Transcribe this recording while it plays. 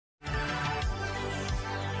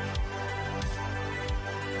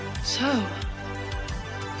So,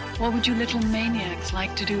 what would you little maniacs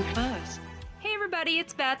like to do first? Hey everybody,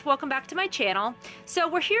 it's Beth. Welcome back to my channel. So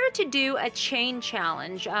we're here to do a chain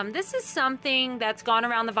challenge. This is something that's gone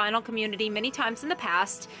around the vinyl community many times in the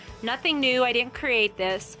past. Nothing new, I didn't create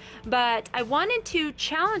this, but I wanted to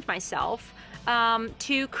challenge myself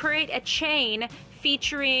to create a chain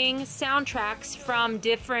featuring soundtracks from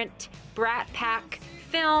different Brat Pack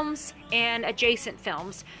films and adjacent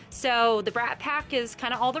films. So the Brat Pack is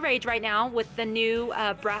kind of all the rage right now with the new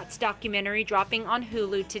Bratz documentary dropping on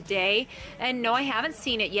Hulu today. And no, I haven't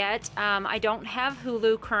seen it yet. I don't have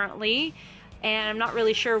Hulu currently, and I'm not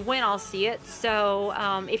really sure when I'll see it. So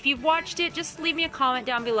if you've watched it, just leave me a comment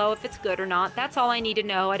down below if it's good or not. That's all I need to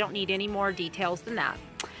know. I don't need any more details than that.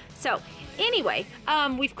 So anyway,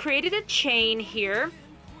 we've created a chain here.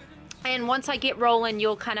 And once I get rolling,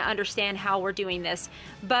 you'll kind of understand how we're doing this.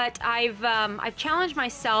 But I've challenged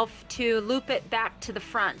myself to loop it back to the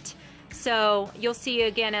front. So you'll see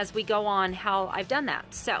again as we go on how I've done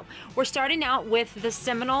that. So we're starting out with the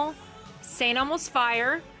seminal St. Elmo's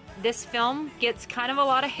Fire. This film gets kind of a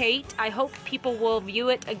lot of hate. I hope people will view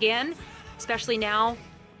it again, especially now.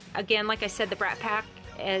 Again, like I said, the Brat Pack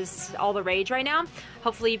is all the rage right now.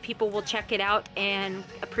 Hopefully people will check it out and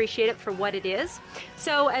appreciate it for what it is.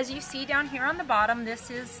 So as you see down here on the bottom,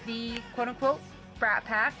 this is the quote-unquote Brat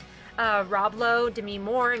Pack. Rob Lowe, Demi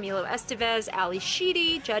Moore, Emilio Estevez, Ali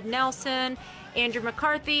Sheedy, Judd Nelson, Andrew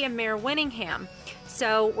McCarthy, and Mayor Winningham.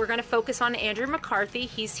 So we're going to focus on Andrew McCarthy.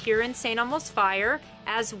 He's here in St. Elmo's Fire,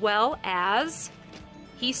 as well as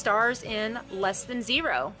he stars in Less Than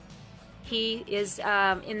Zero. He is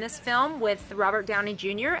in this film with Robert Downey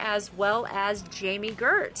Jr. as well as Jamie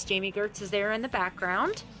Gertz. Jamie Gertz is there in the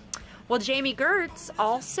background. Well, Jamie Gertz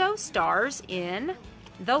also stars in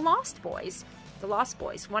The Lost Boys. The Lost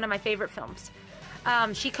Boys, one of my favorite films.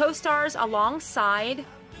 She co-stars alongside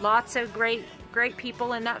lots of great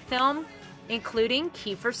people in that film, including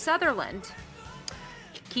Kiefer Sutherland.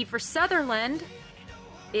 Kiefer Sutherland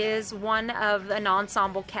is one of an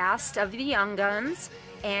ensemble cast of the Young Guns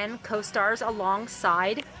and co-stars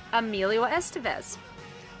alongside Emilio Estevez.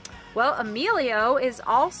 Well, Emilio is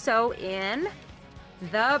also in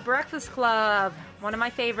The Breakfast Club, one of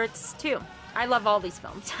my favorites too. I love all these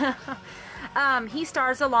films. He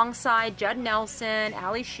stars alongside Judd Nelson,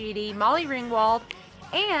 Ali Sheedy, Molly Ringwald,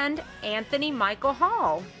 and Anthony Michael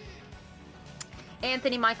Hall.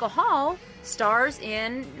 Anthony Michael Hall stars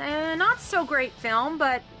in a not so great film,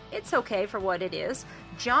 but it's okay for what it is.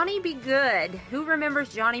 Johnny Be Good. Who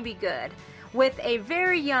remembers Johnny Be Good? With a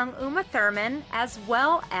very young Uma Thurman as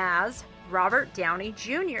well as Robert Downey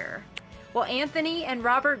Jr. Well, Anthony and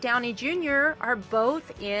Robert Downey Jr. are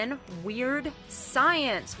both in Weird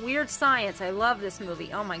Science. Weird Science. I love this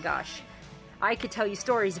movie. Oh my gosh. I could tell you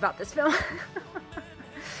stories about this film.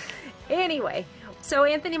 Anyway, so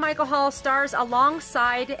Anthony Michael Hall stars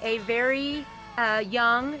alongside a very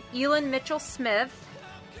young Elin Mitchell-Smith.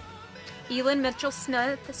 Elin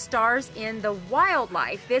Mitchell-Smith stars in The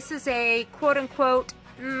Wildlife. This is a quote-unquote,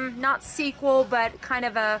 not sequel, but kind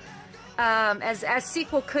of a, as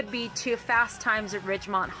sequel could be to Fast Times at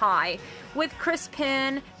Ridgemont High, with Chris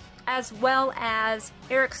Penn as well as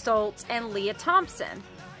Eric Stoltz and Leah Thompson.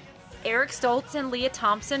 Eric Stoltz and Leah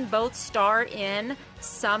Thompson both star in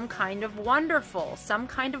Some Kind of Wonderful. Some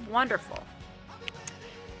Kind of Wonderful.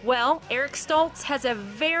 Well, Eric Stoltz has a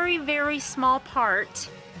very, very small part,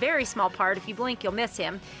 if you blink you'll miss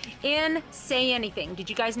him, in Say Anything. Did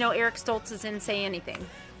you guys know Eric Stoltz is in Say Anything?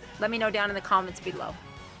 Let me know down in the comments below.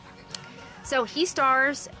 So he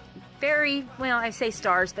stars I say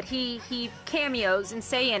stars, but he cameos in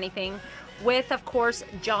Say Anything with, of course,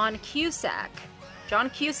 John Cusack. John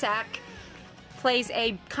Cusack plays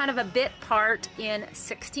a kind of a bit part in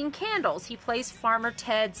 16 Candles. He plays Farmer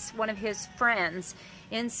Ted's, one of his friends,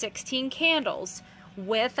 in 16 Candles,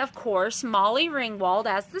 with, of course, Molly Ringwald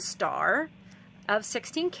as the star of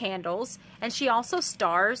 16 Candles, and she also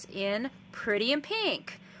stars in Pretty in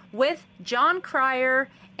Pink with John Cryer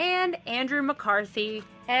and Andrew McCarthy,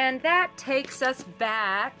 and that takes us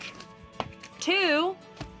back to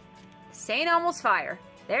St. Elmo's Fire.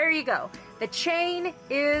 There you go. The chain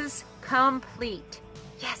is complete.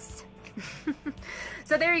 Yes!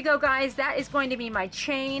 So there you go, guys. That is going to be my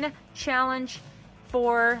chain challenge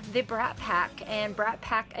for the Brat Pack and Brat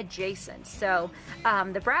Pack adjacent. So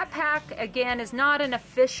the Brat Pack, again, is not an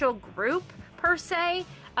official group per se.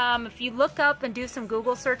 If you look up and do some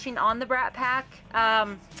Google searching on the Brat Pack, a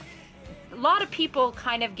lot of people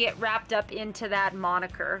kind of get wrapped up into that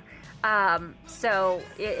moniker. So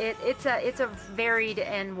it's a varied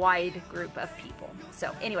and wide group of people.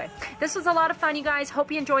 So anyway, this was a lot of fun, you guys.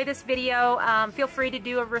 Hope you enjoy this video. Feel free to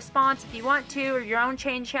do a response if you want to, or your own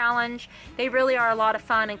chain challenge. They really are a lot of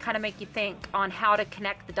fun and kind of make you think on how to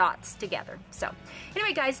connect the dots together. So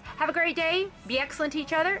anyway, guys, have a great day. Be excellent to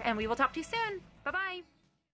each other, and we will talk to you soon. Bye-bye.